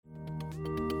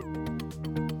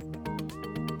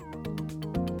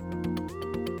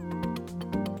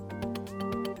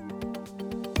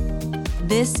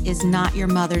This is not your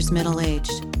mother's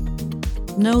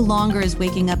middle-aged. No longer is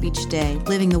waking up each day,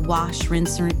 living the wash,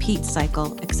 rinse, and repeat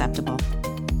cycle acceptable.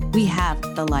 We have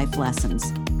the life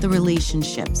lessons, the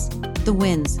relationships, the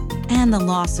wins, and the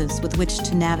losses with which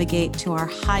to navigate to our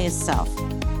highest self,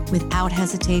 without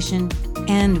hesitation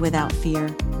and without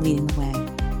fear leading the way.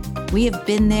 We have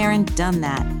been there and done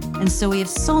that, and so we have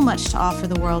so much to offer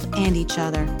the world and each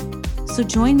other. So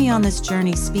join me on this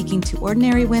journey, speaking to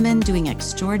ordinary women doing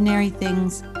extraordinary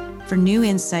things for new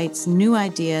insights, new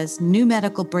ideas, new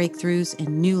medical breakthroughs,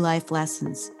 and new life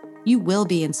lessons. You will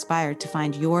be inspired to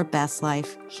find your best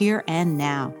life here and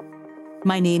now.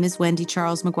 My name is Wendy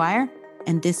Charles McGuire,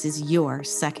 and this is your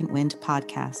Second Wind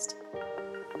podcast.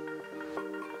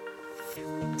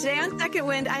 Today on Second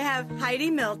Wind, I have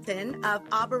Heidi Milton of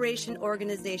Operation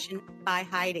Organization by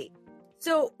Heidi.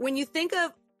 So when you think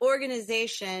of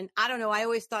organization, I don't know, I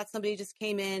always thought somebody just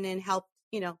came in and helped,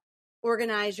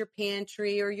 organize your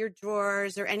pantry or your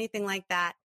drawers or anything like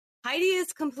that. Heidi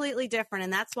is completely different,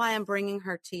 and that's why I'm bringing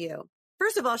her to you.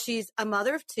 First of all, she's a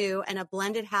mother of two and a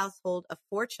blended household of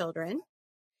 4 children.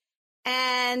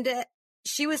 And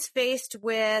she was faced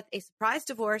with a surprise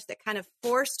divorce that kind of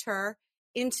forced her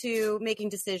into making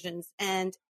decisions,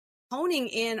 and honing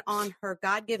in on her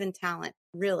God-given talent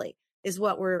really is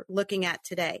what we're looking at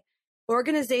today.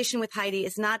 Organization with Heidi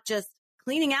is not just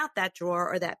cleaning out that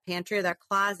drawer or that pantry or that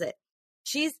closet.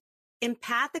 She's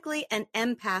empathically and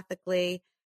empathically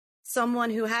someone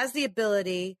who has the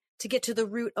ability to get to the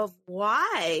root of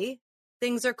why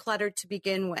things are cluttered to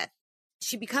begin with.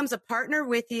 She becomes a partner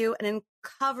with you and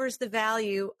uncovers the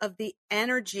value of the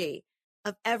energy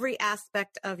of every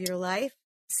aspect of your life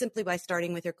simply by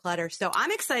starting with your clutter. So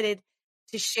I'm excited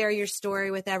to share your story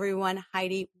with everyone.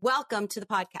 Heidi, welcome to the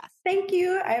podcast. Thank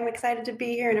you. I'm excited to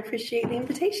be here and appreciate the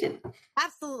invitation.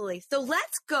 Absolutely. So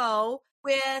let's go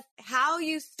with how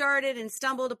you started and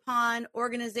stumbled upon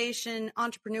organization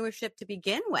entrepreneurship to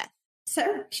begin with.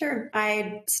 Sure.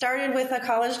 I started with a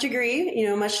college degree,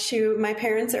 much to my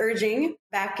parents' urging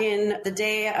back in the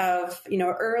day of,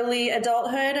 early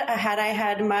adulthood. Had I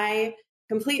had my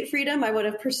complete freedom, I would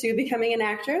have pursued becoming an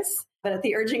actress. But at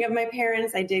the urging of my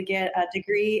parents, I did get a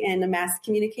degree in mass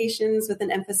communications with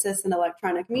an emphasis in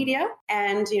electronic media.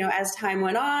 And, as time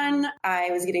went on,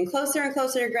 I was getting closer and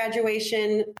closer to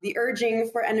graduation. The urging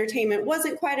for entertainment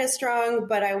wasn't quite as strong,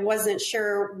 but I wasn't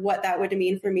sure what that would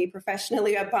mean for me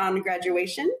professionally upon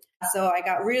graduation. So I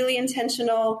got really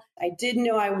intentional. I did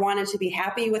know I wanted to be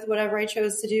happy with whatever I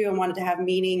chose to do and wanted to have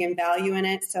meaning and value in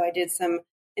it. So I did some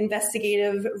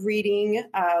investigative reading.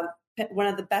 One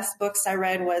of the best books I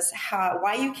read was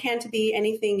Why You Can't Be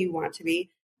Anything You Want to Be,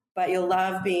 but You'll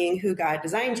Love Being Who God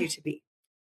Designed You to Be.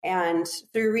 And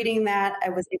through reading that, I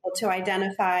was able to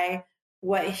identify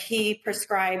what he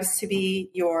prescribes to be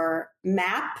your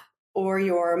map or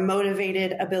your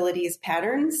motivated abilities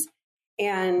patterns.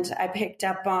 And I picked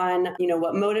up on,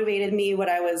 what motivated me, what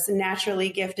I was naturally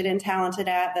gifted and talented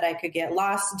at, that I could get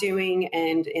lost doing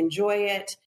and enjoy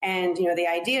it. And, the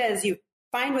idea is you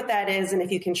find what that is. And if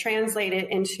you can translate it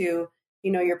into,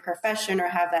 your profession or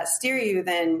have that steer you,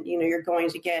 then, you're going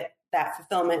to get that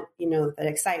fulfillment, that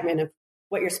excitement of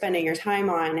what you're spending your time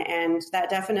on. And that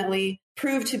definitely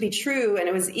proved to be true. And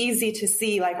it was easy to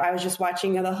see, like I was just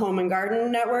watching the Home and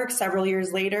Garden Network several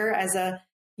years later as a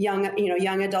young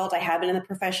adult. I had been in the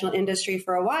professional industry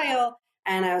for a while,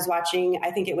 and I was watching,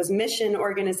 I think it was Mission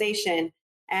Organization.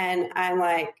 And I'm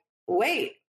like,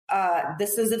 wait,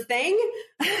 this is a thing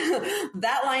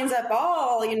that lines up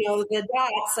all, the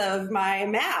dots of my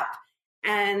map.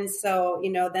 And so,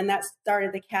 then that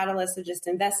started the catalyst of just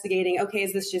investigating, okay,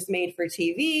 is this just made for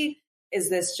TV? Is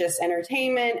this just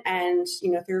entertainment? And,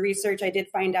 through research, I did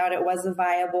find out it was a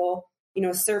viable,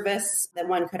 service that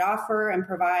one could offer and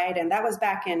provide. And that was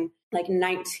back in like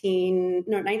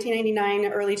 1999,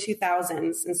 early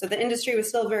 2000s. And so the industry was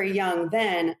still very young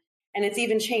then, and it's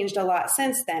even changed a lot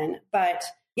since then. But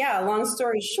yeah, long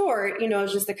story short,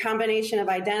 it's just a combination of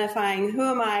identifying who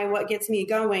am I, what gets me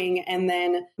going, and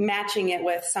then matching it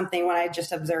with something when I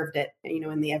just observed it,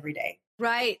 in the everyday.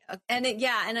 Right. And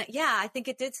I think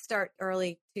it did start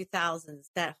early 2000s,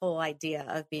 that whole idea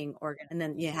of being organized. And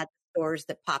then you had stores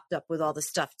that popped up with all the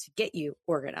stuff to get you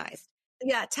organized.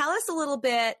 Yeah. Tell us a little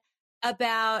bit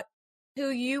about who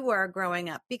you were growing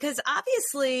up, because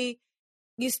obviously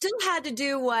you still had to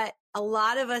do what a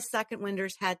lot of us second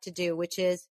winders had to do, which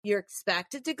is you're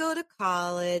expected to go to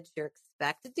college, you're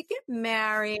expected to get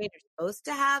married, you're supposed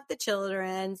to have the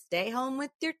children, stay home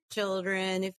with your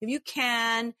children if you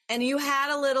can. And you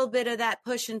had a little bit of that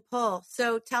push and pull.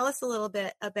 So tell us a little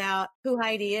bit about who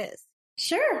Heidi is.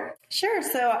 Sure, sure.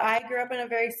 So I grew up in a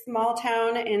very small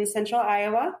town in central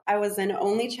Iowa. I was an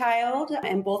only child,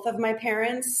 and both of my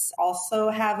parents also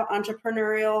have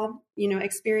entrepreneurial,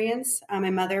 experience.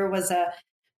 My mother was a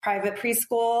private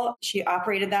preschool. She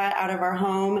operated that out of our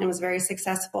home and was very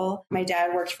successful. My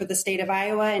dad worked for the state of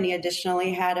Iowa, and he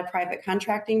additionally had a private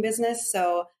contracting business.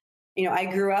 So, I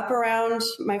grew up around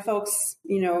my folks,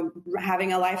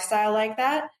 having a lifestyle like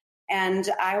that. And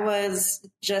I was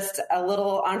just a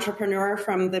little entrepreneur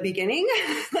from the beginning.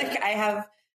 Like, I have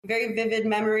very vivid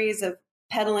memories of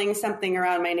peddling something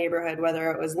around my neighborhood,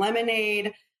 whether it was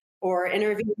lemonade or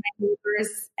interviewing my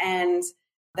neighbors and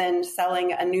then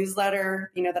selling a newsletter,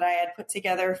 that I had put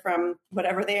together from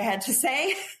whatever they had to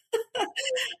say.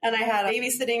 And I had a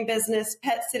babysitting business,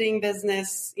 pet sitting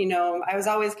business. I was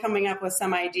always coming up with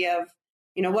some idea of,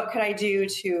 what could I do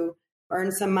to earn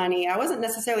some money. I wasn't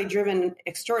necessarily driven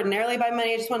extraordinarily by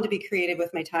money. I just wanted to be creative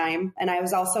with my time. And I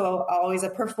was also always a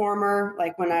performer.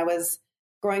 Like when I was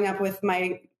growing up with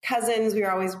my cousins, we were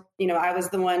always, I was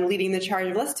the one leading the charge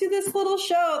of, let's do this little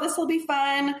show. This will be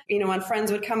fun. When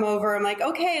friends would come over, I'm like,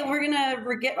 okay, we're going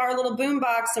to get our little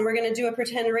boombox and we're going to do a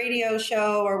pretend radio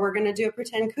show, or we're going to do a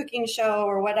pretend cooking show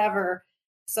or whatever.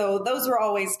 So those were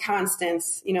always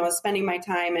constants, spending my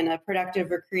time in a productive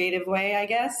or creative way, I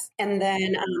guess. And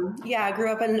then, I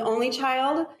grew up an only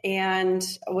child and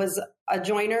was a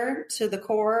joiner to the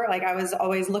core. Like, I was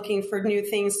always looking for new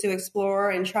things to explore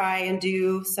and try and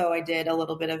do. So I did a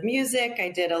little bit of music. I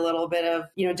did a little bit of,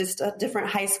 just different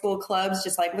high school clubs,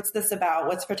 just like, what's this about?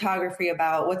 What's photography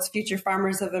about? What's Future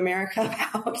Farmers of America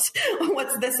about?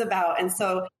 What's this about? And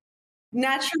so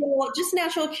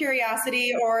natural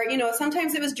curiosity, or,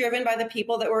 sometimes it was driven by the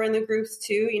people that were in the groups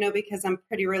too, because I'm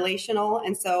pretty relational.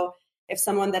 And so if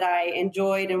someone that I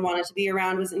enjoyed and wanted to be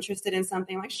around was interested in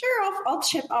something, like, sure,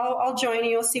 I'll join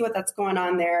you. You'll see what that's going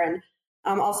on there. And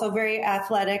I'm also very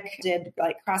athletic, did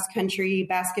like cross country,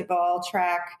 basketball,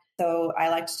 track. So I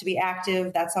liked to be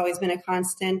active. That's always been a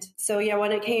constant. So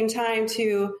when it came time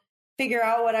to figure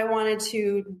out what I wanted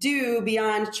to do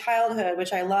beyond childhood,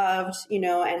 which I loved,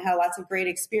 and had lots of great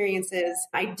experiences,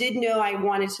 I did know I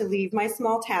wanted to leave my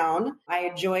small town. I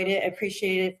enjoyed it,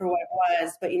 appreciated it for what it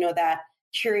was, but that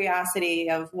curiosity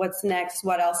of what's next,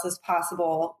 what else is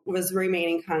possible, was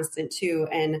remaining constant too.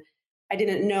 And I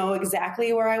didn't know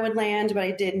exactly where I would land, but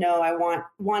I did know I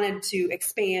wanted to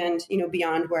expand,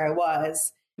 beyond where I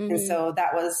was. Mm-hmm. And so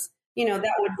that was,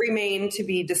 that would remain to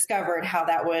be discovered how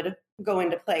that would go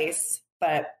into place.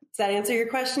 But does that answer your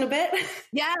question a bit?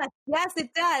 Yes,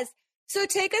 it does. So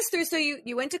take us through. So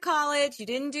you went to college, you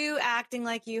didn't do acting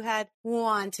like you had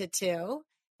wanted to,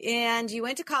 and you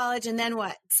went to college, and then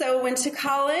what? So went to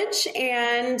college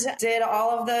and did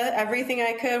all of everything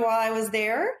I could while I was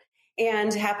there,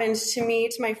 and happened to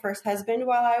meet my first husband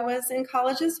while I was in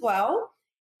college as well.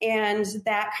 And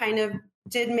that kind of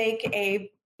did make a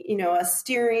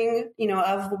steering,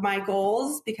 of my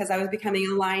goals, because I was becoming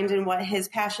aligned in what his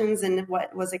passions and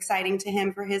what was exciting to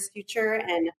him for his future.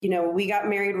 And, we got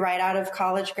married right out of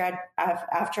college,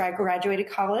 after I graduated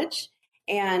college.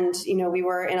 And, we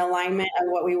were in alignment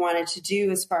on what we wanted to do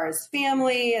as far as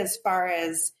family, as far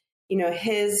as,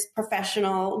 his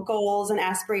professional goals and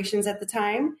aspirations at the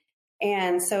time.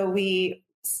 And so we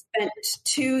spent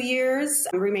 2 years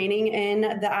remaining in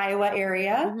the Iowa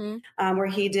area, mm-hmm. Where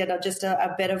he did just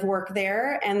a bit of work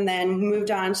there, and then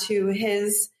moved on to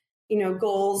his,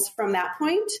 goals from that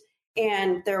point.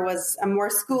 And there was more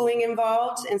schooling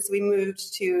involved. And so we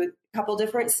moved to a couple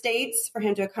different states for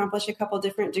him to accomplish a couple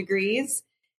different degrees.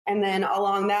 And then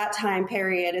along that time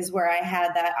period is where I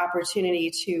had that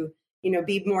opportunity to,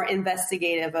 be more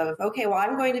investigative of, okay, well,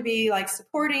 I'm going to be like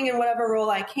supporting in whatever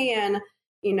role I can,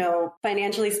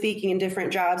 financially speaking, in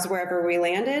different jobs wherever we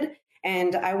landed.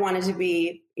 And I wanted to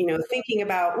be, thinking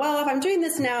about, well, if I'm doing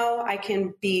this now, I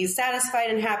can be satisfied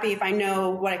and happy if I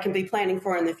know what I can be planning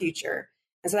for in the future.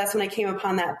 And so that's when I came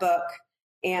upon that book.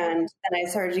 And then I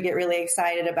started to get really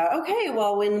excited about, okay,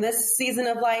 well, when this season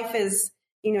of life is,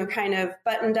 kind of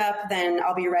buttoned up, then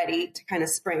I'll be ready to kind of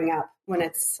spring up when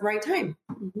it's the right time.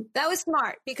 Mm-hmm. That was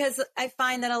smart, because I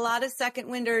find that a lot of second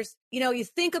winders, you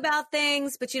think about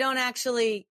things, but you don't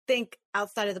actually think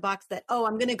outside of the box that, oh,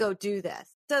 I'm going to go do this.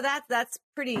 So that's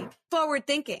pretty forward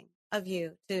thinking of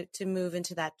you to move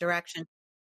into that direction.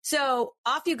 So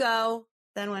off you go.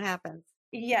 Then what happens?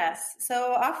 Yes.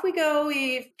 So off we go.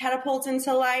 We catapult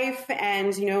into life,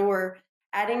 and, we're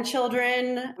adding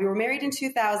children. We were married in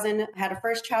 2000, had a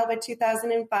first child by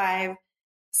 2005,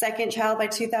 second child by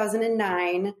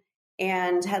 2009,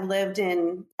 and had lived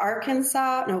in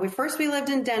Arkansas. No, we lived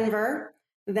in Denver,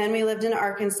 then we lived in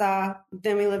Arkansas,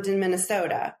 then we lived in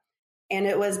Minnesota. And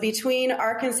it was between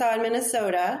Arkansas and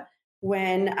Minnesota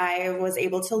when I was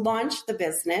able to launch the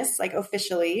business, like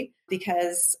officially,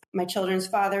 because my children's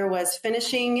father was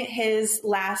finishing his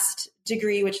last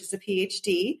degree, which is a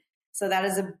PhD. So that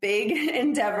is a big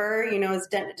endeavor, his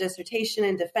dissertation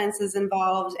and defense is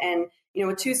involved. And,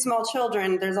 with two small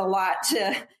children, there's a lot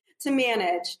to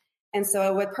manage. And so I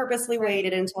would purposely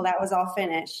waited until that was all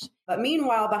finished. But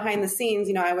meanwhile, behind the scenes,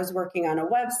 I was working on a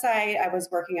website, I was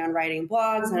working on writing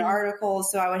blogs and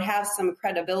articles. So I would have some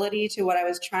credibility to what I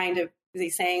was trying to be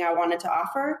saying I wanted to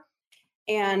offer.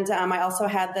 And I also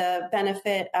had the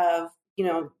benefit of,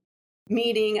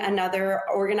 meeting another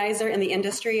organizer in the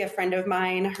industry, a friend of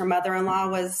mine. Her mother-in-law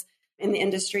was in the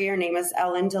industry. Her name is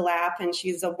Ellen DeLapp, and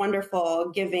she's a wonderful,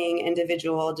 giving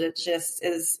individual that just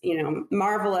is,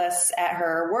 marvelous at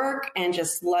her work and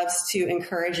just loves to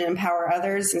encourage and empower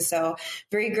others. And so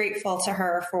very grateful to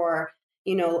her for,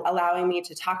 allowing me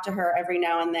to talk to her every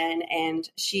now and then. And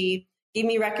she gave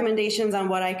me recommendations on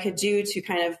what I could do to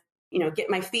kind of, get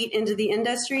my feet into the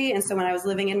industry. And so when I was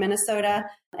living in Minnesota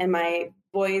and my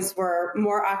boys were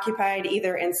more occupied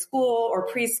either in school or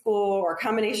preschool or a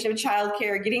combination of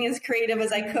childcare, getting as creative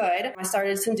as I could, I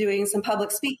started doing some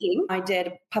public speaking. I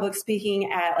did public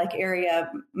speaking at like area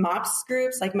MOPS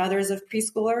groups, like mothers of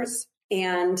preschoolers,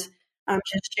 and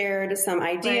just shared some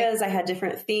ideas. Right. I had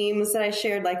different themes that I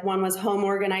shared. Like one was home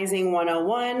organizing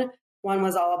 101. One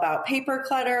was all about paper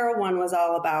clutter. One was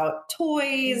all about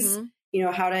toys,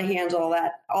 how to handle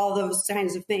that, all those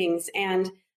kinds of things.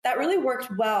 And that really worked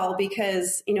well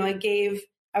because,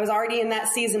 I was already in that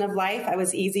season of life. I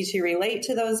was easy to relate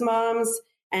to those moms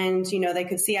and, they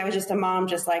could see I was just a mom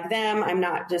just like them. I'm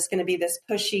not just going to be this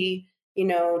pushy,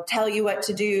 tell you what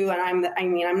to do. And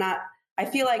I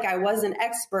feel like I was an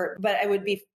expert, but it would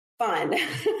be fun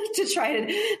to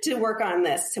try to work on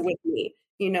this with me,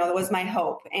 it was my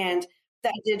hope. And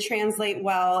that did translate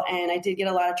well. And I did get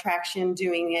a lot of traction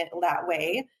doing it that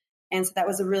way. And so that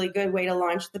was a really good way to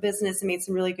launch the business and made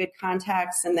some really good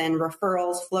contacts. And then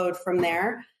referrals flowed from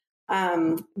there.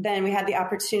 Then we had the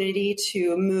opportunity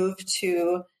to move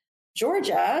to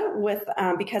Georgia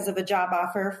because of a job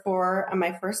offer for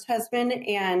my first husband.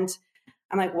 And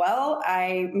I'm like, well,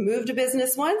 I moved a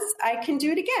business once, I can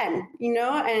do it again,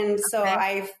 And so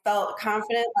I felt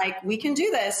confident, like, we can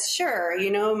do this. Sure.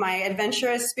 My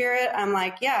adventurous spirit. I'm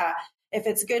like, yeah, if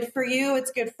it's good for you,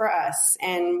 it's good for us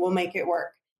and we'll make it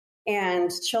work. And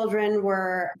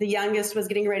the youngest was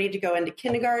getting ready to go into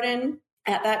kindergarten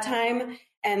at that time.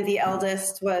 And the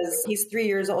eldest he's 3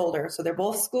 years older. So they're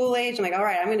both school age. I'm like, all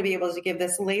right, I'm going to be able to give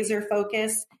this laser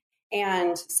focus.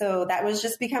 And so that was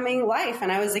just becoming life.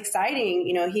 And I was exciting.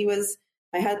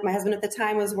 My husband at the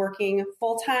time was working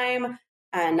full time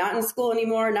and not in school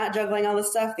anymore, not juggling all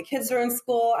this stuff. The kids were in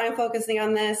school. I'm focusing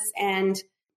on this. And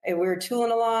we were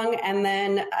tooling along. And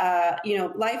then,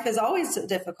 life is always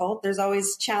difficult. There's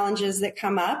always challenges that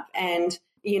come up and,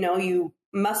 you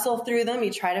muscle through them.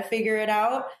 You try to figure it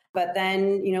out. But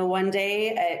then, one day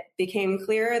it became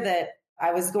clear that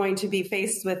I was going to be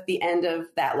faced with the end of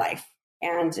that life.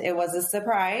 And it was a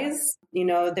surprise.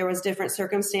 There was different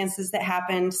circumstances that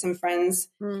happened. Some friends,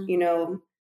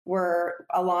 were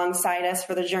alongside us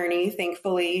for the journey,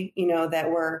 thankfully, that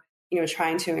were,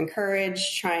 trying to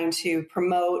encourage, trying to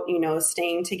promote,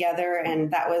 staying together.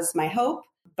 And that was my hope.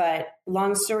 But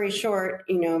long story short,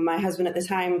 my husband at the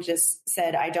time just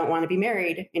said, I don't want to be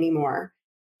married anymore.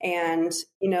 And,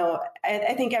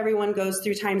 I think everyone goes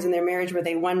through times in their marriage where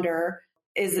they wonder,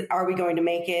 are we going to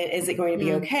make it? Is it going to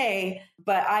be okay?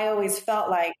 But I always felt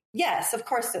like, yes, of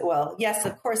course it will. Yes,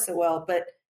 of course it will. But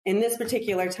in this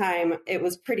particular time, it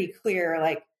was pretty clear,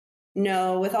 like,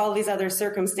 no, with all these other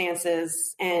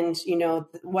circumstances and,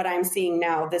 what I'm seeing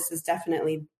now, this is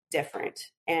definitely different.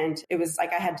 And it was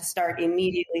like I had to start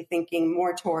immediately thinking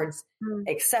more towards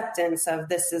acceptance of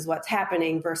this is what's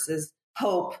happening versus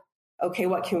hope. Okay,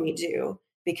 what can we do?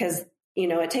 Because,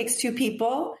 it takes two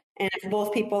people. And if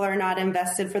both people are not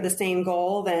invested for the same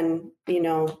goal, then,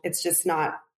 it's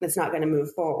not going to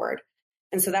move forward.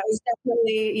 And so that was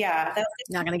definitely,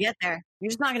 not going to get there. You're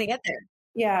just not going to get there.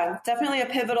 Yeah, definitely a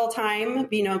pivotal time,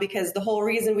 because the whole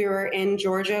reason we were in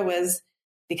Georgia was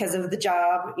because of the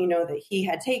job, that he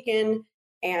had taken.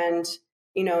 And,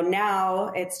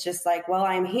 now it's just like, well,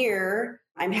 I'm here.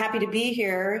 I'm happy to be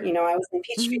here. I was in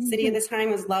Peachtree City at the time.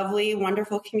 It was lovely,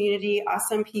 wonderful community,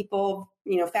 awesome people,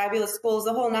 fabulous schools,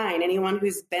 the whole nine. Anyone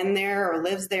who's been there or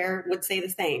lives there would say the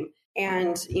same.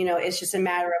 And, it's just a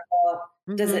matter of, well,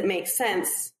 does it make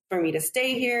sense for me to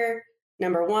stay here?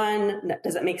 Number one,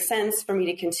 does it make sense for me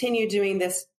to continue doing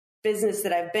this business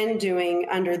that I've been doing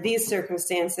under these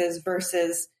circumstances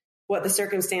versus what the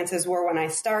circumstances were when I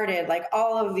started. Like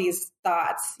all of these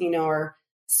thoughts, are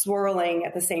swirling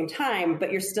at the same time,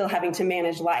 but you're still having to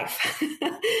manage life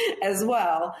as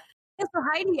well. So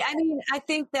Heidi, I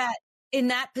think that in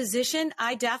that position,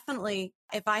 I definitely,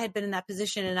 if I had been in that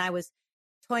position and I was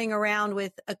toying around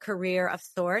with a career of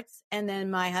sorts, and then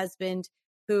my husband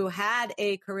who had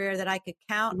a career that I could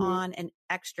count on an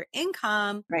extra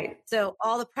income. Right. So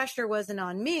all the pressure wasn't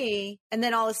on me. And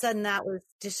then all of a sudden that was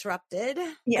disrupted.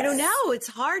 Yes. I don't know. It's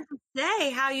hard to say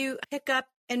how you pick up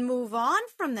and move on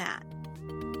from that.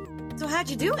 So how'd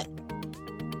you do it?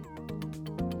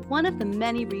 One of the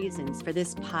many reasons for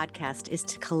this podcast is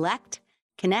to collect,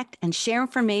 connect, and share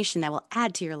information that will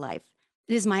add to your life.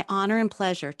 It is my honor and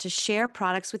pleasure to share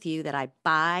products with you that I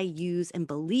buy, use, and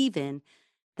believe in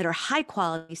that are high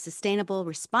quality, sustainable,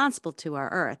 responsible to our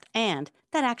earth, and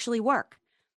that actually work.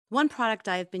 One product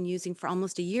I have been using for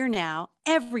almost a year now,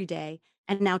 every day,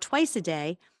 and now twice a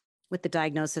day, with the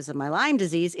diagnosis of my Lyme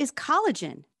disease, is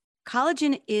collagen.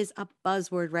 Collagen is a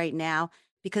buzzword right now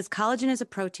because collagen is a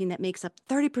protein that makes up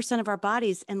 30% of our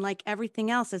bodies, and like everything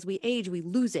else, as we age, we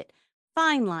lose it.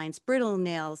 Fine lines, brittle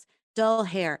nails, dull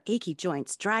hair, achy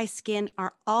joints, dry skin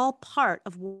are all part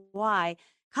of why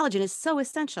collagen is so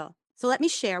essential. So let me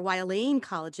share why Elaine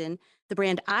Collagen, the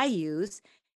brand I use,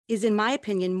 is, in my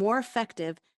opinion, more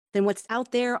effective than what's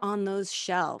out there on those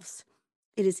shelves.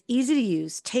 It is easy to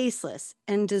use, tasteless,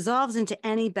 and dissolves into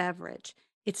any beverage.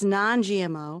 It's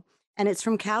non-GMO, and it's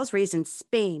from cows raised in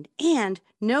Spain, and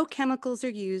no chemicals are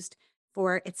used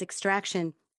for its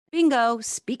extraction. Bingo,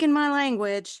 speaking my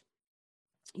language.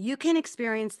 You can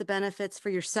experience the benefits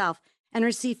for yourself and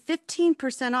receive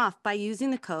 15% off by using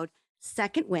the code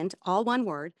SECONDWIND, all one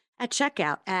word, at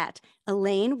checkout at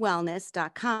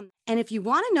ElaineWellness.com. And if you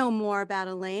want to know more about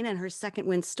Elaine and her Second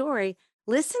Wind story,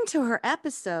 listen to her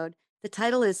episode. The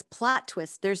title is Plot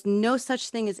Twist: There's No Such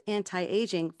Thing as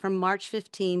Anti-Aging, from March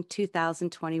 15,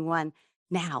 2021.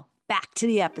 Now, back to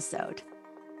the episode.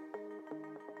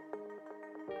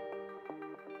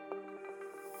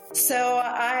 So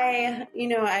I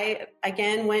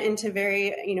again went into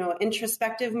very,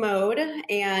 introspective mode,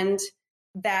 and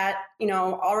that,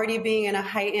 already being in a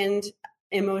heightened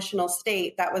emotional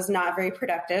state, that was not very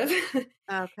productive.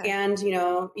 Okay. And,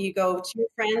 you go to your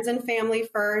friends and family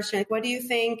first, and like, what do you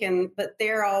think? But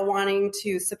they're all wanting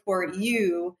to support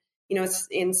you,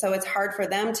 and so it's hard for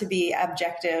them to be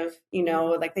objective,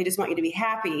 like they just want you to be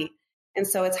happy. And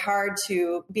so it's hard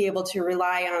to be able to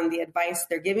rely on the advice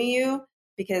they're giving you,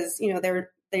 because,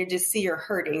 they just see you're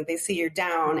hurting. They see you're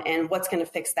down, and what's going to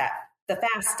fix that the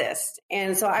fastest.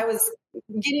 And so I was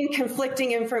getting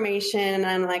conflicting information, and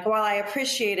I'm like, while I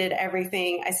appreciated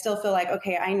everything, I still feel like,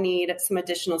 okay, I need some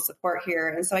additional support here.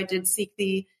 And so I did seek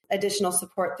the additional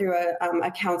support through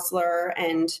a counselor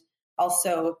and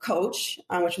also coach,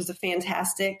 which was a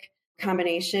fantastic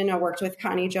combination. I worked with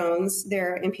Connie Jones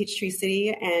there in Peachtree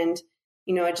City. And,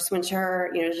 I just went to her,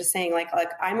 just saying like,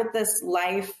 I'm at this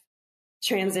life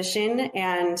transition,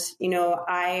 and,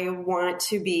 I want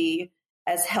to be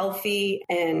as healthy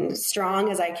and strong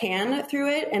as I can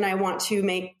through it. And I want to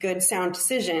make good, sound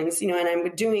decisions, and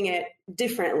I'm doing it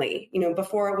differently.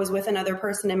 Before it was with another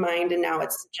person in mind, and now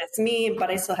it's just me,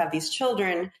 but I still have these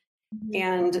children,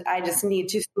 and I just need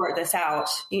to sort this out,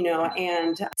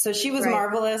 and so she was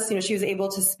marvelous. She was able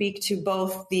to speak to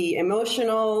both the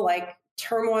emotional,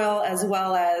 turmoil, as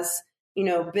well as,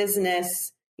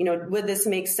 business, would this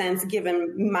make sense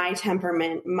given my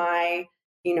temperament, my,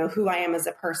 who I am as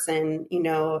a person,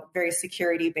 very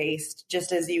security based.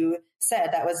 Just as you said,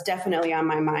 that was definitely on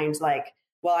my mind. Like,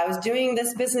 well, I was doing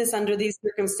this business under these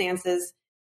circumstances.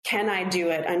 Can I do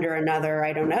it under another?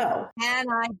 I don't know. Can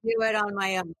I do it on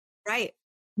my own? Right.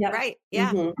 Yep. Right.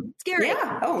 Yeah. Mm-hmm. Scary.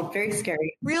 Yeah. Oh, very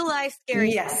scary. Real life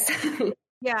scary. Yes.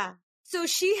 Yeah. So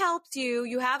she helps you.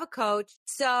 You have a coach.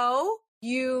 So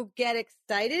you get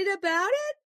excited about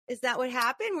it? Is that what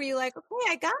happened? Were you like, okay,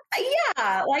 I got it?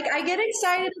 Yeah, I get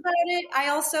excited about it. I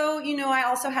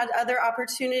also had other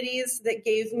opportunities that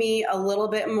gave me a little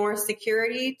bit more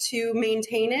security to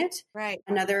maintain it. Right.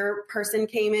 Another person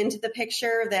came into the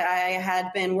picture that I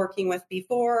had been working with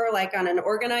before, on an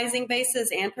organizing basis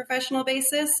and professional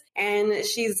basis. And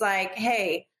she's like,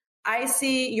 hey, I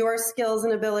see your skills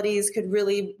and abilities could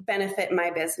really benefit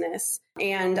my business,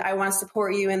 and I want to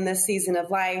support you in this season of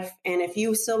life. And if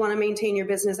you still want to maintain your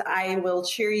business, I will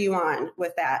cheer you on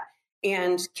with that.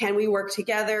 And can we work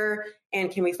together?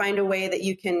 And can we find a way that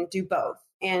you can do both?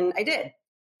 And I did.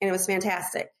 And it was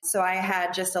fantastic. So I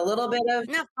had just a little bit of...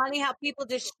 Isn't that funny how people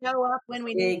just show up when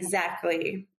we need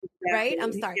Exactly. them? Right?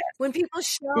 I'm sorry. Yes. When people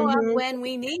show up when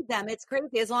we need them, it's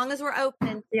crazy. As long as we're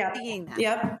open to seeing them.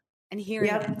 Yep. and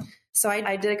hearing it. So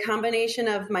I did a combination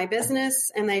of my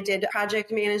business and I did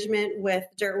project management with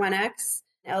Dirt 1X.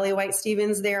 Ellie White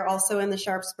Stevens there, also in the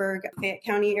Sharpsburg, Fayette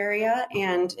County area.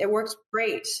 And it worked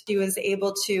great. She was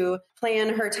able to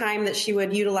plan her time that she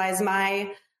would utilize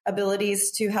my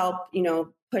abilities to help,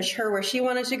 push her where she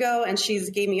wanted to go. And she's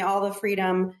gave me all the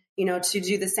freedom, to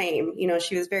do the same.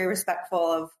 She was very respectful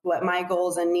of what my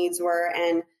goals and needs were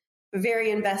and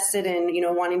very invested in,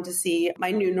 wanting to see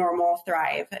my new normal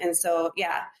thrive. And so,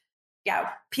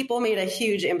 people made a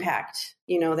huge impact,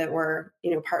 that were,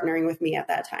 partnering with me at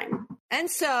that time. And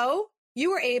so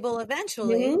you were able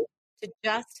eventually to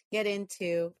just get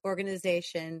into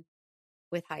organization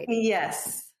with Heidi.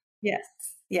 Yes.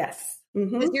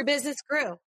 Because your business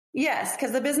grew. Yes,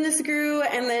 because the business grew.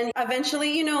 And then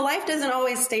eventually, life doesn't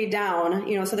always stay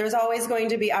down, so there's always going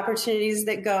to be opportunities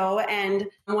that go. And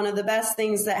one of the best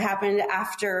things that happened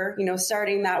after,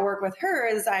 starting that work with her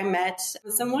is I met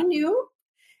someone new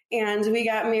and we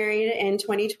got married in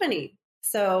 2020.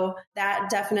 So that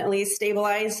definitely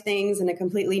stabilized things in a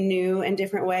completely new and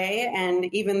different way.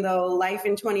 And even though life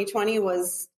in 2020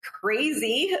 was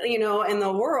crazy, in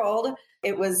the world,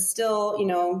 it was still,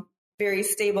 very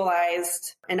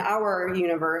stabilized in our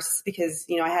universe because,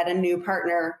 I had a new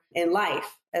partner in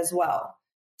life as well.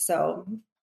 So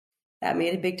that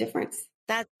made a big difference.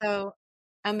 That's so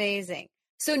amazing.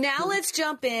 So now let's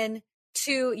jump in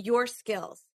to your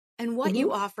skills and what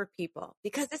you offer people,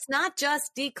 because it's not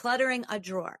just decluttering a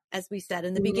drawer, as we said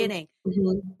in the beginning.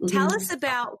 Tell us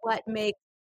about what makes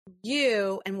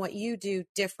you and what you do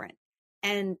different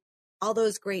and all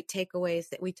those great takeaways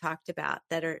that we talked about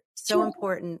that are so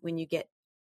important when you get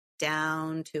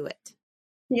down to it.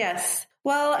 Yes.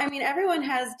 Well, everyone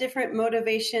has different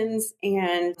motivations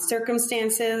and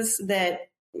circumstances that,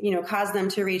 cause them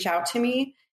to reach out to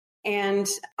me. And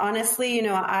honestly,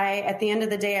 at the end of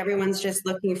the day, everyone's just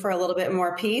looking for a little bit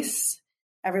more peace.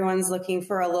 Everyone's looking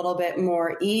for a little bit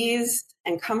more ease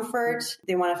and comfort.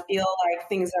 They want to feel like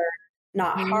things are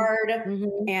not hard.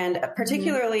 And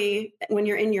particularly when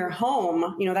you're in your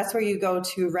home, that's where you go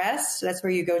to rest. That's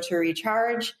where you go to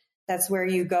recharge. That's where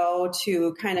you go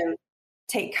to kind of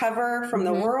take cover from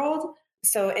the world.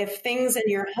 So if things in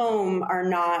your home are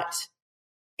not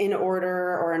in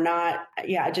order or not,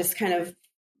 just kind of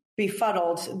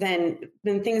befuddled, then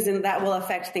things that will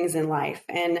affect things in life.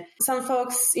 And some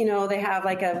folks, they have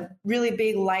like a really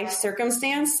big life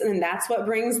circumstance and that's what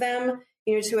brings them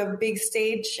to a big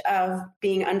stage of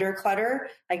being under clutter.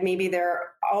 Like maybe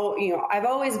they're all, I've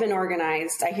always been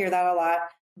organized. I hear that a lot,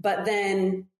 but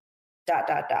then ...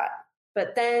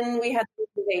 But then we had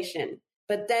motivation,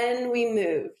 but then we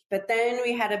moved, but then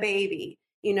we had a baby,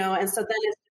 and so then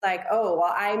it's like, oh,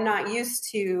 well, I'm not used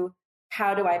to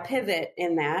how do I pivot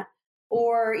in that?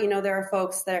 Or, there are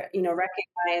folks that,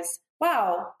 recognize,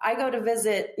 wow, I go to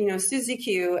visit, Susie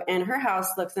Q and her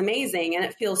house looks amazing and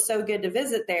it feels so good to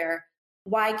visit there.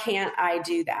 Why can't I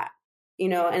do that?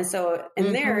 And so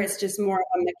in there, it's just more of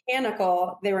a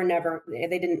mechanical. They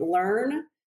didn't learn,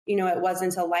 it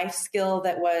wasn't a life skill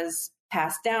that was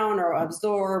passed down or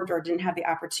absorbed or didn't have the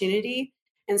opportunity.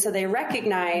 And so they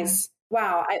recognize,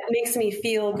 wow, it makes me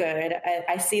feel good.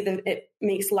 I see that it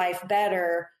makes life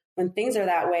better when things are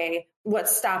that way.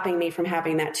 What's stopping me from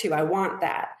having that too? I want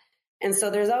that. And so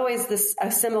there's always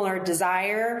a similar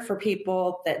desire for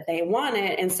people that they want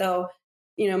it. And so,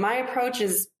 my approach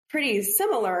is pretty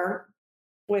similar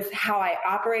with how I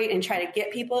operate and try to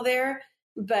get people there.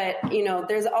 But,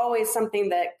 there's always something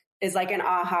that is like an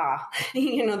aha,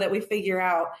 that we figure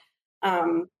out.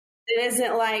 It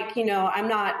isn't like, I'm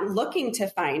not looking to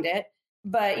find it,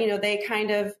 but,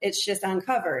 it's just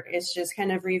uncovered. It's just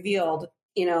kind of revealed,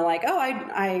 like, oh,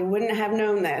 I wouldn't have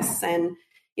known this. And,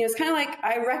 it's kind of like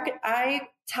I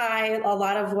tie a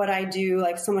lot of what I do.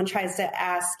 Like someone tries to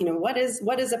ask, what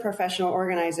is a professional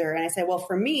organizer? And I say, well,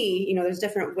 for me, there's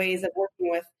different ways of working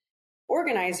with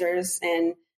organizers.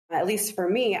 And at least for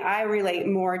me, I relate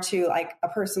more to like a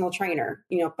personal trainer,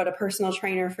 but a personal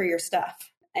trainer for your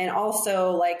stuff. And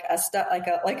also like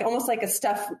almost like a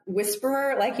stuff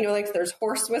whisperer, like there's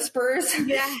horse whisperers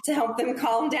to help them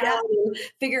calm down and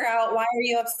figure out, why are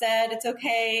you upset? It's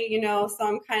okay. So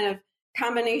I'm kind of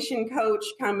combination coach,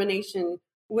 combination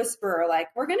whisperer, like,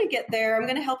 we're going to get there. I'm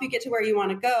going to help you get to where you want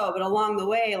to go. But along the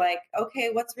way, like, okay,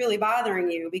 what's really bothering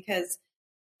you? Because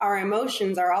our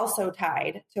emotions are also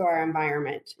tied to our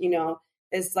environment.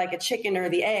 It's like a chicken or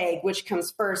the egg, which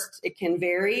comes first. It can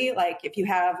vary. Like if you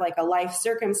have like a life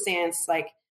circumstance, like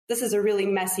this is a really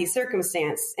messy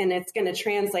circumstance and it's going to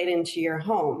translate into your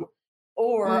home.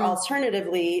 Or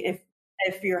alternatively,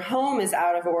 if your home is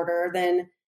out of order, then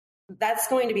that's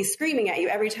going to be screaming at you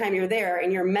every time you're there,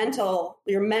 and you're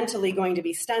mentally going to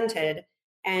be stunted,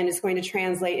 and it's going to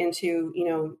translate into,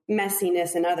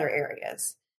 messiness in other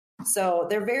areas. So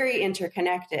they're very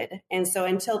interconnected. And so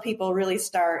until people really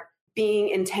start being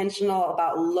intentional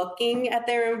about looking at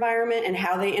their environment and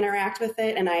how they interact with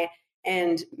it,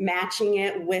 and matching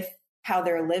it with how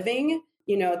they're living,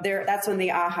 that's when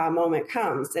the aha moment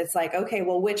comes. It's like, okay,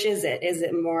 well, which is it? Is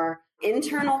it more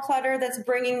internal clutter that's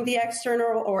bringing the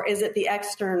external, or is it the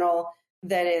external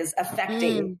that is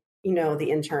affecting,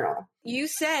 the internal? You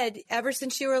said ever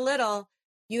since you were little,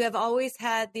 you have always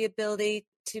had the ability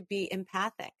to be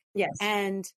empathic. Yes.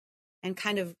 And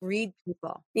kind of read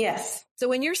people. Yes. So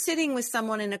when you're sitting with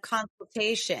someone in a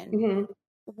consultation,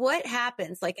 what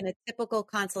happens? Like in a typical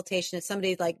consultation, if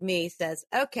somebody like me says,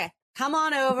 okay, come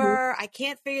on over. I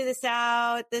can't figure this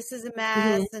out. This is a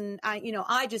mess. And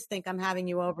I just think I'm having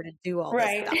you over to do all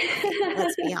this stuff.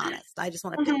 Let's be honest. I just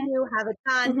want to come you, have it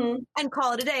done, and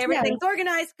call it a day. Everything's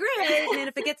organized. Great. And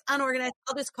if it gets unorganized,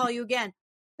 I'll just call you again.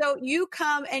 So you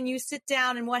come and you sit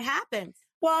down, and what happens?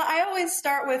 Well, I always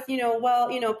start with,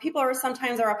 people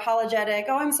sometimes are apologetic.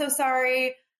 Oh, I'm so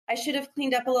sorry. I should have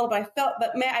cleaned up a little, but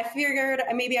I figured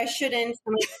maybe I shouldn't.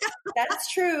 I'm like,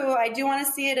 that's true. I do want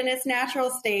to see it in its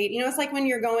natural state. It's like when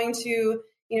you're going to,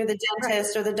 the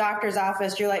dentist or the doctor's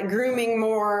office, you're like grooming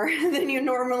more than you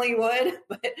normally would,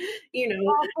 but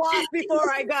I'll floss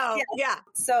before I go. Yeah.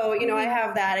 So, I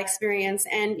have that experience,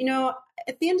 and,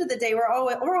 at the end of the day, we're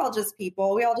all just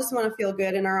people. We all just want to feel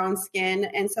good in our own skin.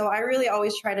 And so I really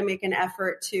always try to make an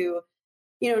effort to,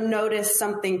 notice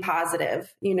something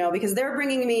positive, because they're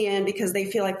bringing me in because they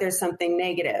feel like there's something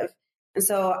negative. And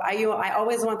so I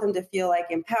always want them to feel like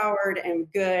empowered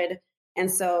and good.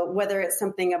 And so whether it's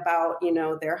something about,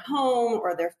 their home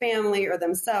or their family or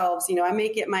themselves, I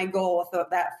make it my goal with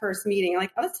that first meeting,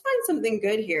 like, let's find something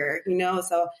good here,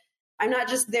 so I'm not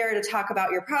just there to talk about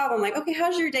your problem. Like, okay,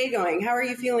 how's your day going? How are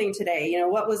you feeling today?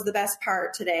 What was the best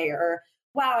part today? Or,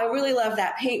 wow, I really love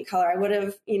that paint color. I would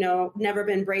have, never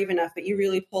been brave enough, but you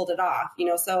really pulled it off,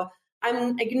 so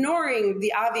I'm ignoring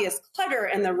the obvious clutter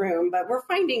in the room, but we're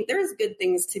finding there's good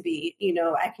things to be,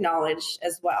 acknowledged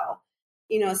as well.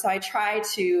 So I try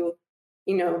to,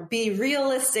 be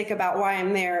realistic about why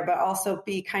I'm there, but also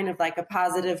be kind of like a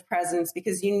positive presence,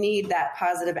 because you need that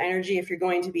positive energy if you're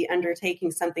going to be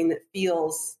undertaking something that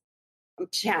feels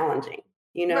challenging,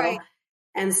 Right.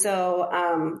 And so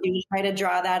you try to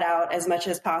draw that out as much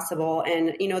as possible. And,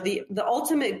 the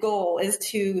ultimate goal is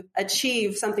to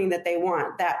achieve something that they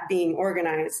want, that being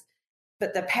organized.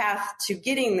 But the path to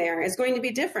getting there is going to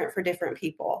be different for different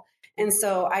people. And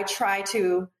so I try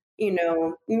to,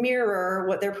 mirror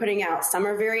what they're putting out. Some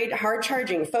are very hard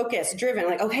charging, focused, driven,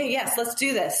 like, okay, yes, let's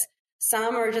do this.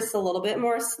 Some are just a little bit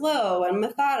more slow and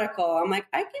methodical. I'm like,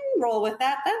 I can roll with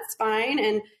that. That's fine.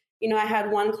 And, I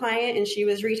had one client, and she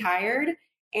was retired,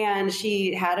 and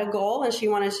she had a goal and she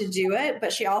wanted to do it,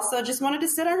 but she also just wanted to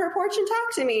sit on her porch and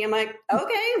talk to me. I'm like,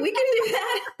 okay, we can do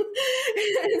that.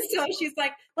 And so she's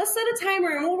like, let's set a timer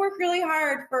and we'll work really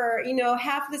hard for,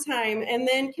 half the time. And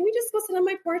then can we just go sit on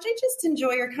my porch? I just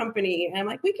enjoy your company. And I'm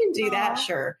like, we can do that.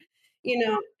 Sure.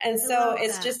 And so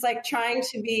it's just like trying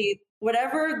to be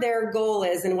whatever their goal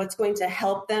is and what's going to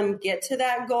help them get to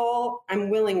that goal, I'm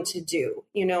willing to do,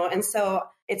 and so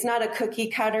it's not a cookie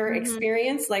cutter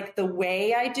experience. Like the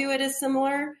way I do it is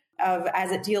similar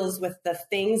as it deals with the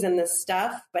things and the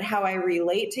stuff, but how I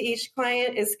relate to each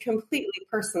client is completely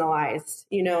personalized,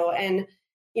 and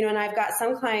I've got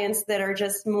some clients that are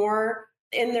just more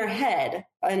in their head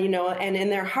and, and in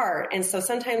their heart. And so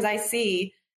sometimes I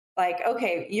see like,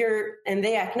 okay, and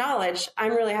they acknowledge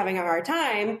I'm really having a hard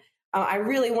time. I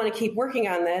really want to keep working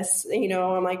on this.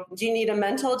 I'm like, do you need a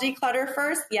mental declutter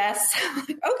first? Yes.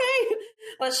 Okay,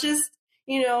 let's just,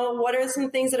 what are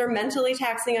some things that are mentally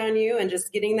taxing on you, and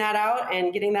just getting that out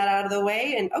of the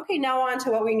way. And okay, now on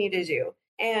to what we need to do.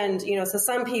 And, so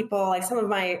some people,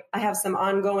 like I have some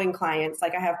ongoing clients,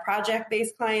 like I have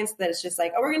project-based clients that it's just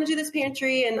like, oh, we're going to do this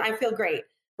pantry and I feel great.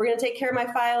 We're going to take care of my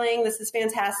filing. This is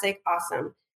fantastic.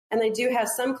 Awesome. And I do have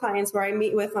some clients where I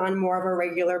meet with on more of a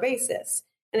regular basis.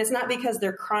 And it's not because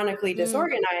they're chronically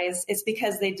disorganized. It's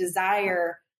because they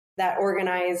desire that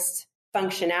organized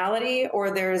functionality,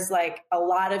 or there's like a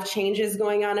lot of changes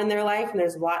going on in their life and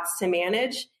there's lots to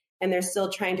manage, and they're still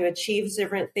trying to achieve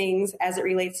different things as it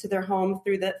relates to their home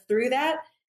through that.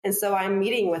 And so I'm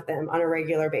meeting with them on a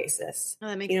regular basis. Oh,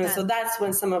 that makes sense. So that's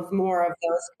when some of more of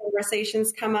those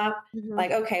conversations come up.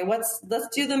 Like, okay, let's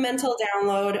do the mental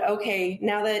download. Okay,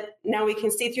 now we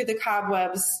can see through the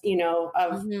cobwebs,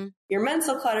 of your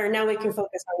mental clutter. Now we can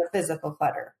focus on the physical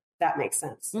clutter. That makes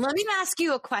sense. Well, let me ask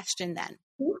you a question then.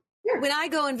 Sure. When I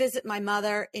go and visit my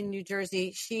mother in New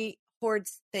Jersey, she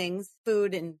hoards things,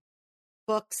 food and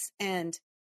books and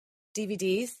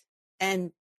DVDs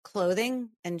and clothing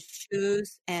and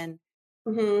shoes and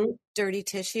Mm-hmm. dirty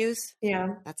tissues.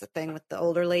 Yeah. That's a thing with the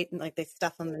older late, like they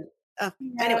stuff them.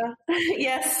 Anyway.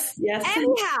 Yes.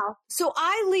 Anyhow, so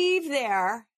I leave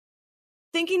there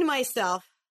thinking to myself,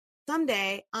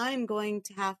 someday I'm going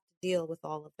to have to deal with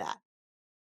all of that.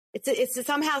 It's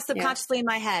somehow subconsciously in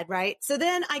my head, right? So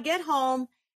then I get home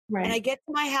and I get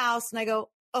to my house and I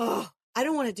go, oh, I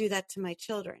don't want to do that to my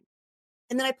children.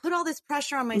 And then I put all this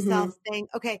pressure on myself saying,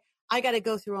 okay, I got to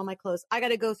go through all my clothes. I got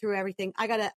to go through everything. I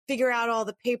got to figure out all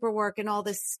the paperwork and all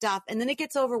this stuff. And then it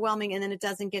gets overwhelming and then it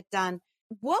doesn't get done.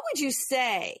 What would you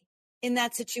say in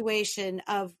that situation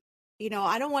of,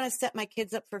 I don't want to set my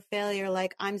kids up for failure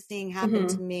like I'm seeing happen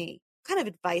to me? What kind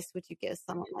of advice would you give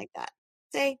someone like that?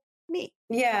 Say me.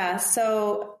 Yeah.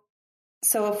 So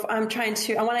if I want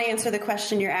to answer the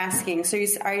question you're asking. So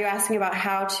are you asking about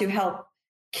how to help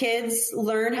kids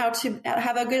learn how to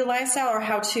have a good lifestyle, or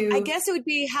how to? I guess it would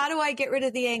be, how do I get rid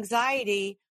of the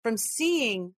anxiety from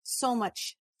seeing so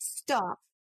much stuff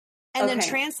and then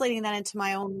translating that into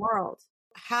my own world?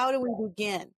 How do we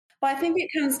begin? Well, I think it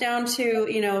comes down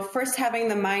to, first having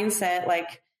the mindset,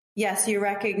 like, yes, you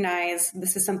recognize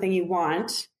this is something you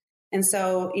want. And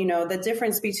so, the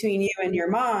difference between you and your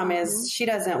mom is she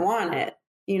doesn't want it.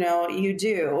 You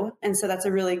do. And so that's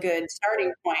a really good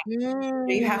starting point.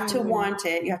 You have to want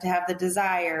it. You have to have the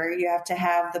desire. You have to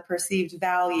have the perceived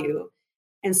value.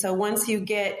 And so once you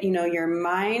get, your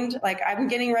mind, like I'm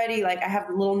getting ready, like I have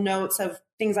little notes of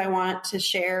things I want to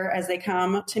share as they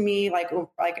come to me, like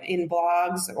in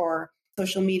blogs or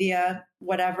social media,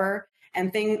 whatever.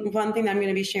 And one thing that I'm going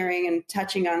to be sharing and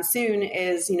touching on soon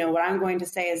is, what I'm going to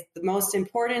say is the most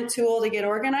important tool to get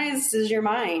organized is your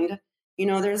mind.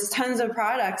 There's tons of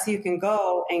products you can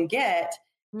go and get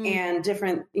and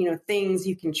different, things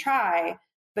you can try,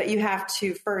 but you have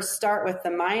to first start with the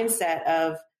mindset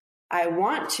of, I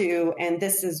want to, and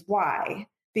this is why.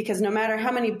 Because no matter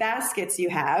how many baskets you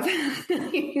have,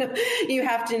 you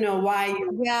have to know why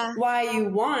you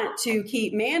want to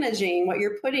keep managing what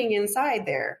you're putting inside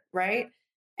there, right?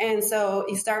 And so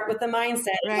you start with the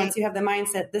mindset. Right. Once you have the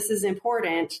mindset, this is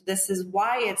important. This is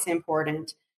why it's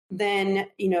important. Then,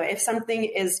 if something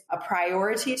is a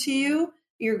priority to you,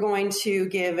 you're going to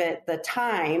give it the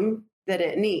time that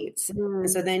it needs.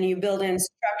 And so then you build in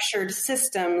structured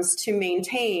systems to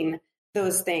maintain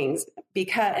those things,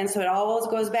 and so it always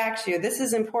goes back to, this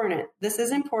is important. This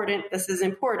is important. This is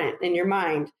important in your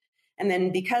mind. And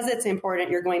then because it's important,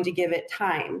 you're going to give it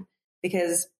time,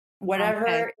 because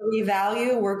whatever we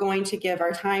value, we're going to give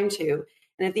our time to.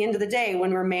 And at the end of the day,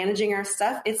 when we're managing our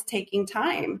stuff, it's taking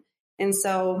time. And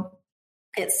so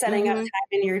it's setting up time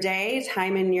in your day,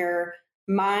 time in your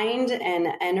mind and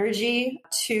energy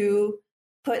to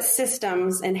put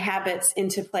systems and habits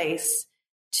into place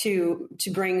to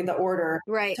bring the order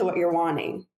to what you're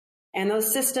wanting. And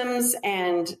those systems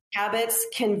and habits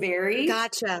can vary.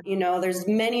 Gotcha. There's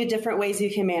many different ways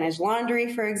you can manage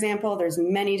laundry, for example. There's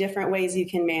many different ways you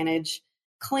can manage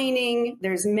cleaning.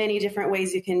 There's many different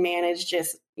ways you can manage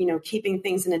just, keeping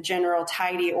things in a general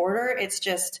tidy order. It's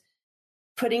just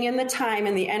putting in the time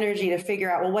and the energy to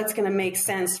figure out, well, what's going to make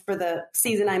sense for the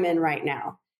season I'm in right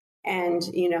now. And,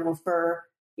 for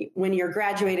when you're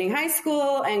graduating high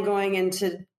school and going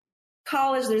into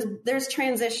college, there's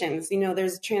transitions.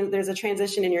 There's a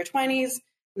transition in your 20s,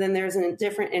 then there's a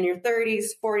different in your 30s,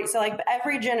 40s. So like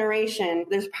every generation,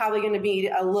 there's probably going to be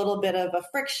a little bit of a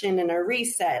friction and a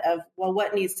reset of, well,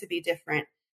 what needs to be different.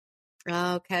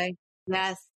 Okay.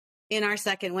 Yes. In our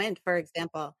second wind, for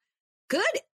example. Good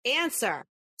answer.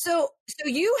 So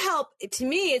you help, to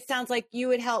me, it sounds like you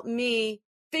would help me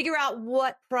figure out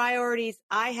what priorities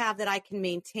I have that I can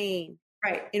maintain.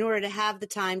 Right. In order to have the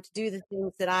time to do the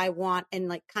things that I want and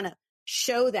like kind of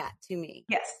show that to me.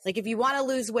 Yes. Like if you want to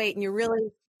lose weight and you're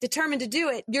really determined to do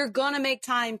it, you're going to make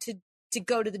time to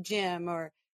go to the gym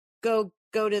or go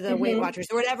to the Weight Watchers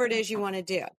or whatever it is you want to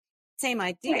do. Same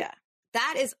idea. Right.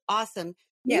 That is awesome.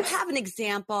 Yes. You have an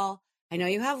example. I know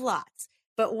you have lots,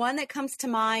 but one that comes to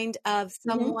mind of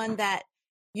someone that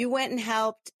you went and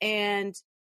helped and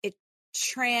it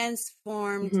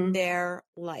transformed their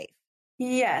life.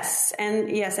 Yes.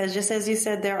 And yes, just as you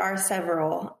said, there are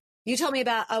several. You told me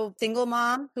about a single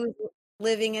mom who's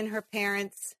living in her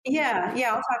parents'. Yeah.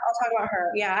 I'll talk about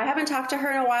her. Yeah. I haven't talked to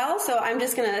her in a while, so I'm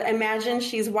just going to imagine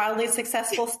she's wildly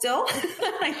successful still.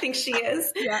 I think she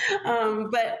is. Yeah.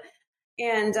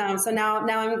 So now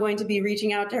I'm going to be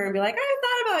reaching out to her and be like, I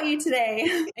thought about you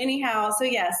today. Anyhow. So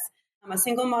yes, a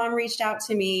single mom reached out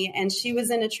to me and she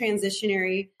was in a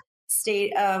transitionary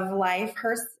state of life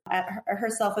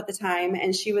herself at the time.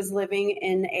 And she was living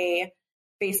in a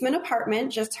basement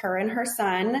apartment, just her and her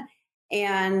son.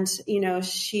 And,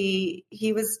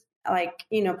 he was like,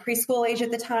 preschool age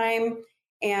at the time.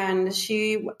 And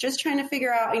she just trying to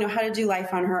figure out, how to do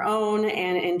life on her own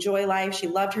and enjoy life. She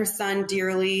loved her son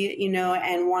dearly,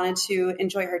 and wanted to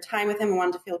enjoy her time with him and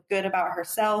wanted to feel good about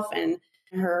herself and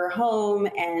her home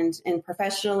and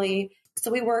professionally. So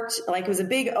we worked like it was a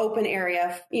big open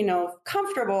area,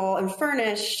 comfortable and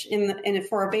furnished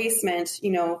for a basement,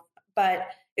 but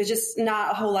it's just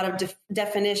not a whole lot of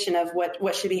definition of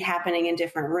what should be happening in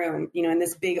different room, in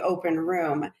this big open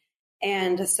room.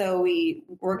 And so we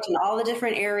worked in all the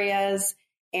different areas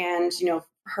and,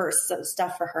 her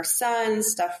stuff for her son,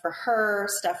 stuff for her,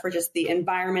 stuff for just the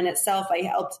environment itself. I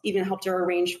helped her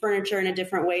arrange furniture in a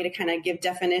different way to kind of give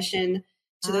definition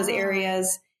to those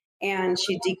areas. And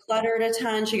she decluttered a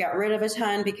ton. She got rid of a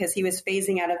ton because he was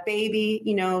phasing out of baby.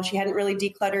 She hadn't really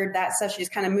decluttered that stuff. She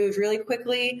just kind of moved really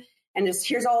quickly and just,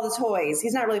 here's all the toys.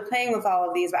 He's not really playing with all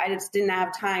of these, but I just didn't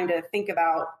have time to think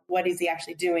about what is he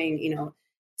actually doing,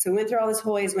 So we went through all his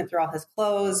toys, went through all his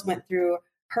clothes, went through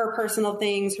her personal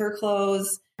things, her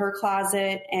clothes, her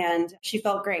closet, and she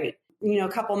felt great. A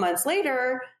couple months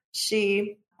later,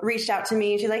 she reached out to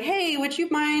me. She's like, hey, would you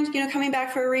mind, coming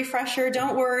back for a refresher?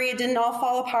 Don't worry. It didn't all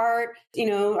fall apart.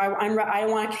 I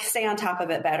want to stay on top of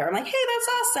it better. I'm like, hey, that's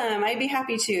awesome. I'd be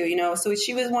happy to, so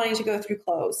she was wanting to go through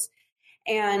clothes.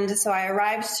 And so I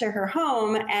arrived to her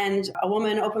home and a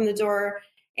woman opened the door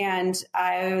and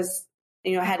I was,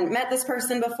 hadn't met this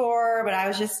person before, but I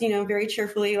was just, very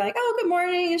cheerfully like, oh, good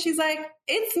morning. And she's like,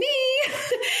 it's me.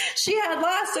 She had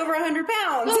lost over 100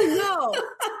 pounds. Oh,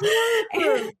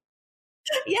 no.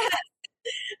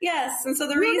 Yes. And so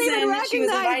the reason she was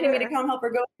inviting me to come help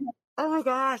her go. Oh my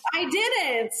gosh. I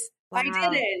didn't. Wow. I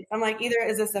didn't. I'm like, either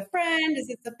is this a friend? Is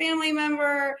this a family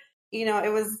member?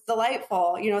 It was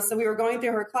delightful, so we were going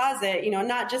through her closet,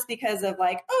 not just because of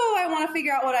like, oh, I want to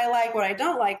figure out what I like, what I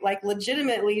don't like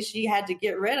legitimately she had to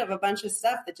get rid of a bunch of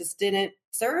stuff that just didn't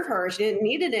serve her. She didn't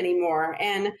need it anymore.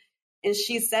 And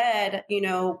she said,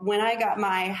 when I got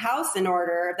my house in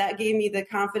order, that gave me the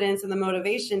confidence and the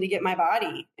motivation to get my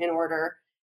body in order.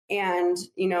 And,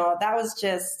 that was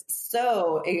just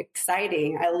so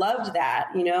exciting. I loved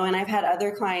that, and I've had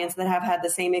other clients that have had the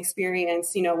same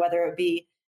experience, whether it be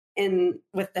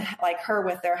with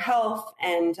their health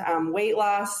and weight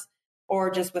loss, or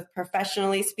just with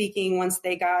professionally speaking, once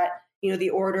they got, the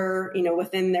order,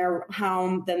 within their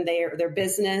home, then their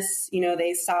business,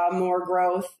 they saw more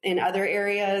growth in other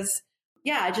areas.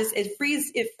 Yeah, it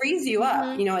frees you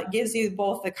up. It gives you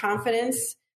both the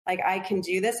confidence, like I can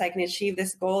do this, I can achieve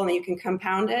this goal, and then you can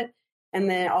compound it. And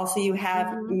then also you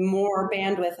have more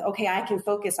bandwidth. Okay, I can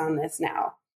focus on this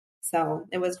now. So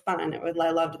it was fun.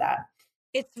 I loved that.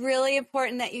 It's really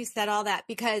important that you said all that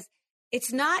because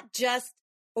it's not just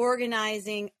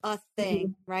organizing a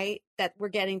thing, right? That we're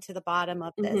getting to the bottom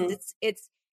of this. It's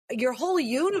your whole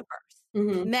universe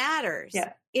matters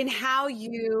in how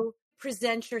you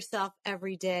present yourself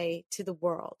every day to the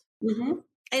world.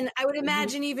 And I would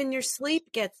imagine even your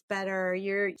sleep gets better,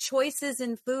 your choices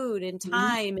in food and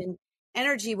time and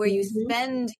energy, where you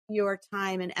spend your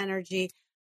time and energy,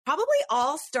 probably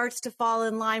all starts to fall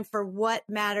in line for what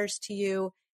matters to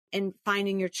you and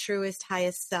finding your truest,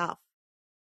 highest self.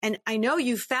 And I know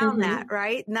you found that,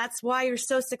 right? And that's why you're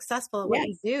so successful at what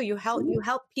you do. You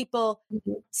help people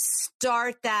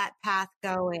start that path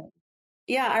going.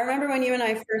 Yeah. I remember when you and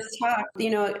I first talked,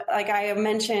 like I have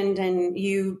mentioned, and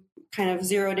you kind of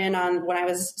zeroed in on what I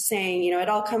was saying, it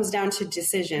all comes down to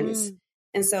decisions.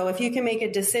 And so if you can make a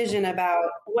decision about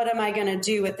what am I going to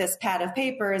do with this pad of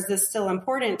paper? Is this still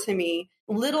important to me?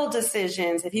 Little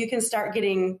decisions, if you can start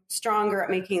getting stronger at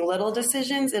making little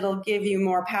decisions, it'll give you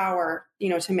more power,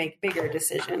 to make bigger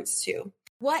decisions too.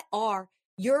 What are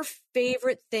your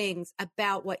favorite things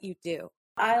about what you do?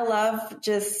 I love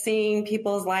just seeing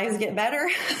people's lives get better.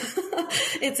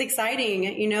 It's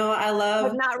exciting. I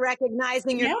love not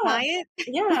recognizing your client.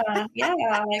 Yeah.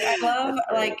 I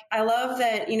love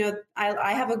that,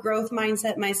 I have a growth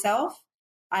mindset myself.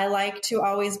 I like to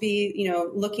always be,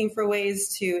 looking for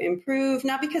ways to improve,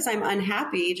 not because I'm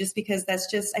unhappy, just because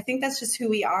I think that's just who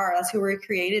we are. That's who we're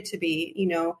created to be.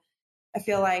 I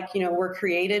feel like, we're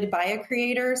created by a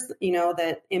creator,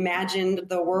 that imagined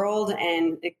the world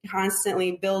and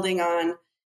constantly building on,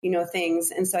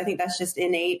 things. And so I think that's just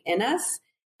innate in us.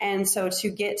 And so to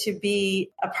get to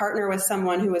be a partner with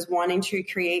someone who is wanting to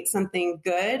create something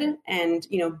good and,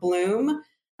 bloom,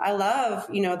 I love,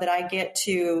 that I get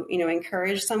to,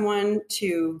 encourage someone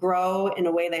to grow in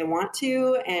a way they want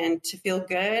to and to feel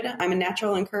good. I'm a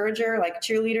natural encourager, like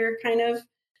cheerleader kind of,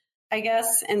 I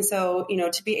guess. And so,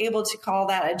 to be able to call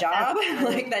that a job,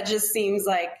 like that just seems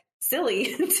like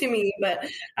silly to me, but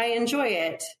I enjoy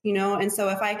it, and so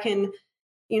if I can,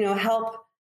 help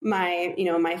my,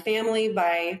 my family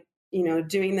by,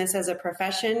 doing this as a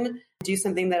profession, do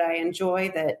something that I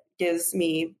enjoy that gives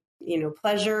me,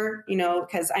 pleasure,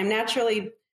 because I'm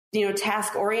naturally,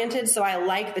 task oriented. So I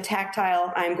like the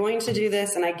tactile. I'm going to do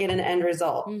this and I get an end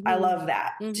result. Mm-hmm. I love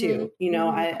that too. So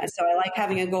I like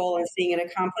having a goal and seeing it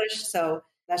accomplished. So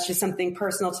that's just something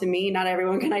personal to me. Not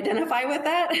everyone can identify with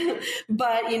that.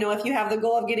 But, if you have the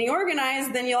goal of getting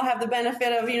organized, then you'll have the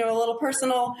benefit of, a little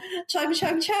personal chug,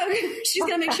 chug, chug. She's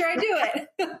going to make sure I do it.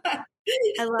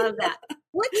 I love that.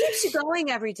 What keeps you going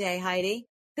every day, Heidi?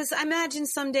 Because I imagine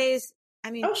some days,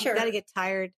 you got to get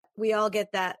tired. We all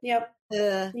get that kind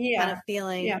of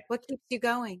feeling. Yeah. What keeps you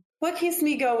going? What keeps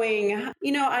me going?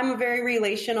 I'm a very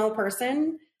relational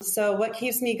person. So what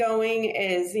keeps me going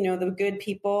is, the good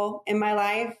people in my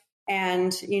life.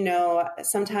 And,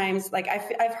 sometimes like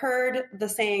I've heard the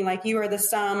saying, like, you are the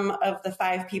sum of the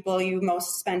 5 people you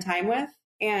most spend time with.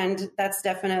 And that's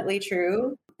definitely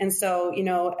true. And so,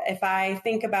 if I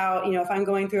think about, if I'm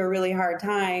going through a really hard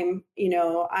time,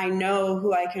 I know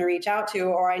who I can reach out to,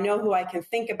 or I know who I can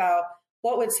think about.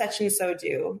 What would such and so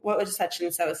do? What would such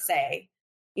and so say?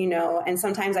 And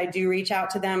sometimes I do reach out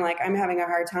to them, like, I'm having a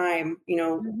hard time,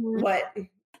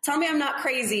 tell me I'm not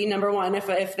crazy, number one, if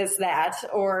it's that,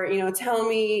 or, tell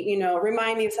me,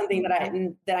 remind me of something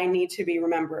that I need to be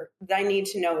remembered, that I need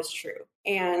to know is true.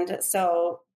 And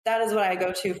so that is what I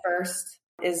go to first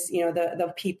is,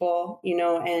 the people,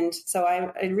 and so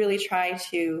I really try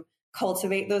to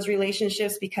cultivate those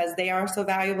relationships because they are so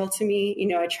valuable to me.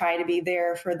 I try to be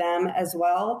there for them as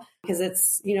well because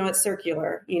it's, it's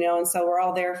circular, and so we're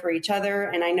all there for each other.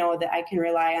 And I know that I can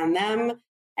rely on them.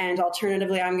 And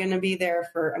alternatively, I'm going to be there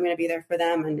for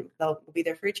them and they'll be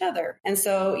there for each other. And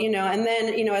so, and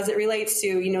then, as it relates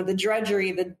to, the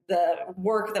drudgery, the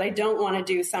work that I don't want to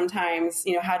do sometimes,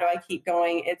 how do I keep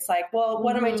going? It's like, well,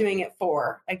 what am I doing it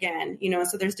for? Again,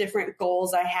 so there's different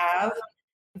goals I have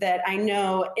that I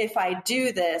know if I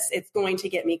do this, it's going to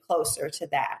get me closer to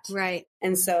that. Right.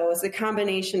 And so it's a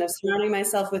combination of surrounding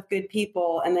myself with good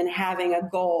people and then having a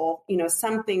goal,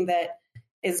 something that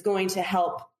is going to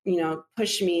help,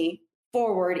 push me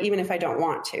forward, even if I don't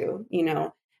want to,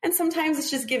 and sometimes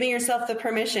it's just giving yourself the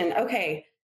permission. Okay,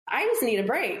 I just need a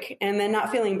break and then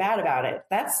not feeling bad about it.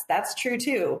 That's true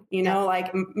too.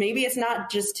 Like maybe it's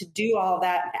not just to do all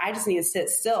that. I just need to sit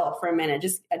still for a minute,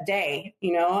 just a day,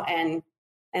 and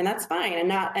that's fine and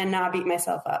not beat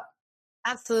myself up.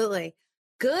 Absolutely.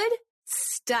 Good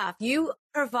stuff. You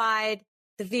provide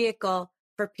the vehicle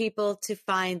for people to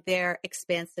find their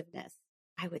expansiveness,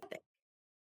 I would think.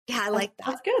 Yeah, I like that.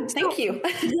 That's good. Thank you.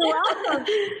 You're welcome.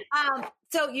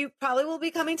 So you probably will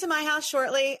be coming to my house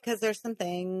shortly because there's some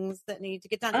things that need to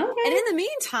get done. Okay. And in the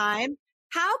meantime,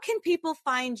 how can people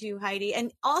find you, Heidi?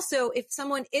 And also, if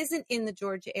someone isn't in the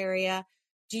Georgia area,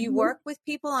 do you work with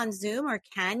people on Zoom or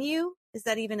can you? Is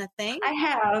that even a thing? I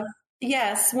have.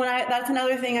 Yes. That's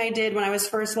another thing I did when I was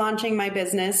first launching my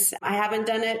business. I haven't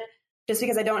done it just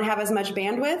because I don't have as much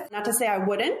bandwidth. Not to say I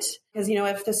wouldn't, because,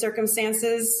 if the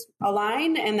circumstances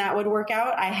align and that would work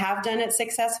out, I have done it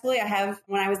successfully.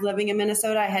 When I was living in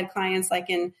Minnesota, I had clients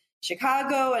like in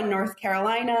Chicago and North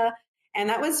Carolina, and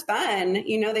that was fun.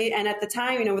 And at the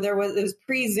time, it was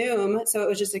pre-Zoom. So it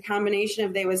was just a combination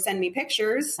of, they would send me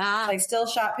pictures, like still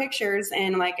shot pictures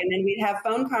and then we'd have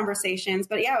phone conversations,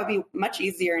 but yeah, it would be much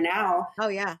easier now. Oh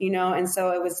yeah. And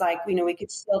so it was like, we could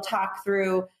still talk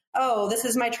through, oh, this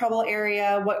is my trouble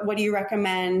area. What do you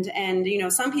recommend? And,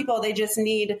 some people, they just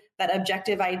need that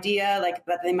objective idea, like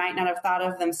that they might not have thought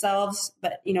of themselves.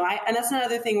 But, and that's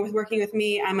another thing with working with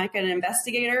me. I'm like an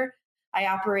investigator. I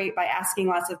operate by asking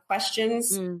lots of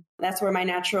questions. That's where my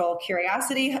natural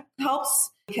curiosity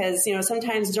helps because,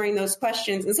 sometimes during those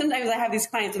questions, and sometimes I have these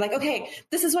clients who are like, okay,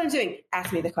 this is what I'm doing.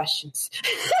 Ask me the questions.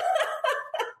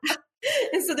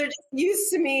 And so they're just used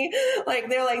to me. Like,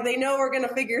 they know we're going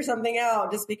to figure something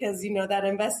out just because, that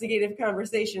investigative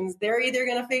conversations, they're either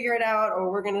going to figure it out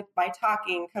or we're going to, by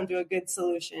talking, come to a good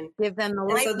solution. Give them the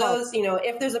light bulb. So those,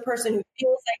 if there's a person who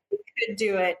feels like they could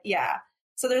do it, yeah.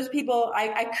 So there's people,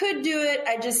 I could do it.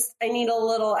 I need a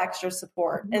little extra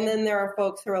support. And then there are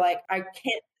folks who are like, I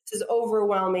can't, this is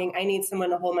overwhelming. I need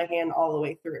someone to hold my hand all the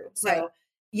way through. So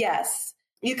yes,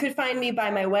 you could find me by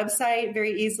my website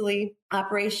very easily,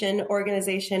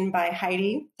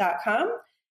 operationorganizationbyheidi.com.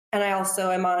 And I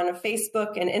also am on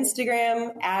Facebook and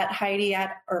Instagram at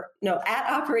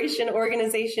Operation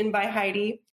Organization by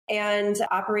Heidi, and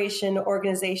Operation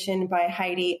Organization by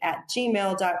Heidi at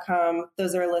gmail.com.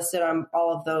 Those are listed on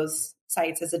all of those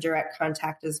sites as a direct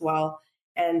contact as well.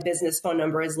 And business phone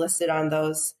number is listed on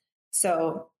those.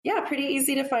 So yeah, pretty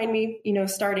easy to find me,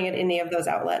 starting at any of those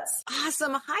outlets.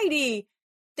 Awesome. Heidi,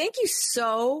 thank you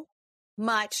so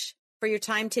much for your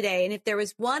time today. And if there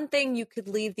was one thing you could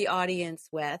leave the audience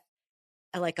with,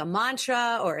 like a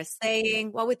mantra or a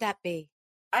saying, what would that be?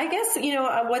 I guess,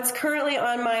 what's currently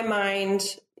on my mind,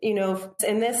 in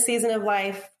this season of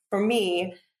life for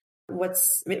me,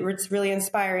 what's really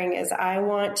inspiring is I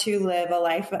want to live a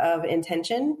life of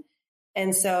intention.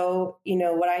 And so,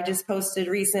 what I just posted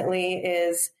recently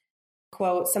is,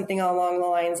 quote, something along the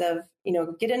lines of,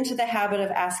 get into the habit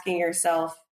of asking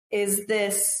yourself, is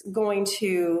this going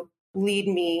to lead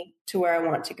me to where I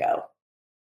want to go?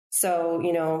 So,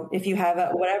 if you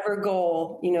have whatever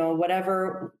goal,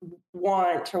 whatever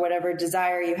want or whatever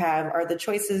desire you have, are the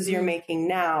choices you're making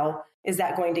now, is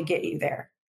that going to get you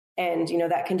there? And,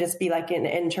 that can just be like an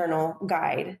internal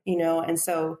guide, and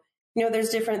so, there's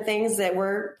different things that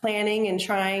we're planning and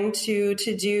trying to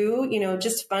do,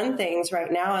 just fun things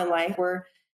right now in life. We're,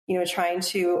 trying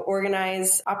to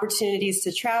organize opportunities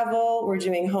to travel. We're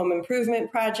doing home improvement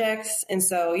projects. And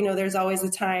so, there's always a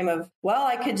time of, well,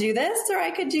 I could do this or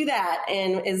I could do that.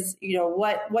 And is,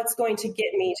 what's going to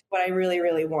get me to what I really,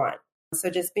 really want. So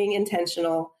just being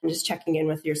intentional and just checking in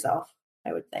with yourself,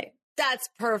 I would say. That's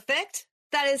perfect.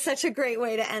 That is such a great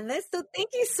way to end this. So thank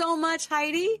you so much,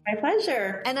 Heidi. My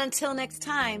pleasure. And until next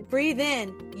time, breathe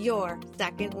in your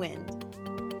second wind.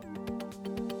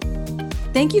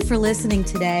 Thank you for listening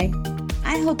today.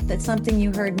 I hope that something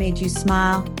you heard made you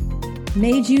smile,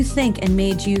 made you think, and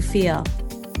made you feel.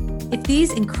 If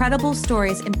these incredible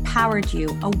stories empowered you,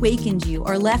 awakened you,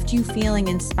 or left you feeling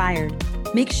inspired,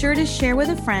 make sure to share with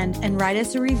a friend and write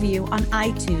us a review on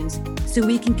iTunes so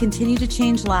we can continue to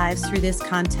change lives through this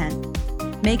content.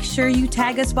 Make sure you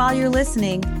tag us while you're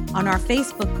listening on our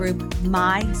Facebook group,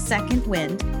 My Second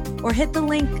Wind, or hit the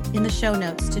link in the show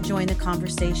notes to join the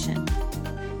conversation.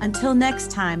 Until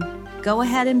next time, go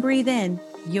ahead and breathe in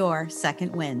your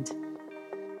second wind.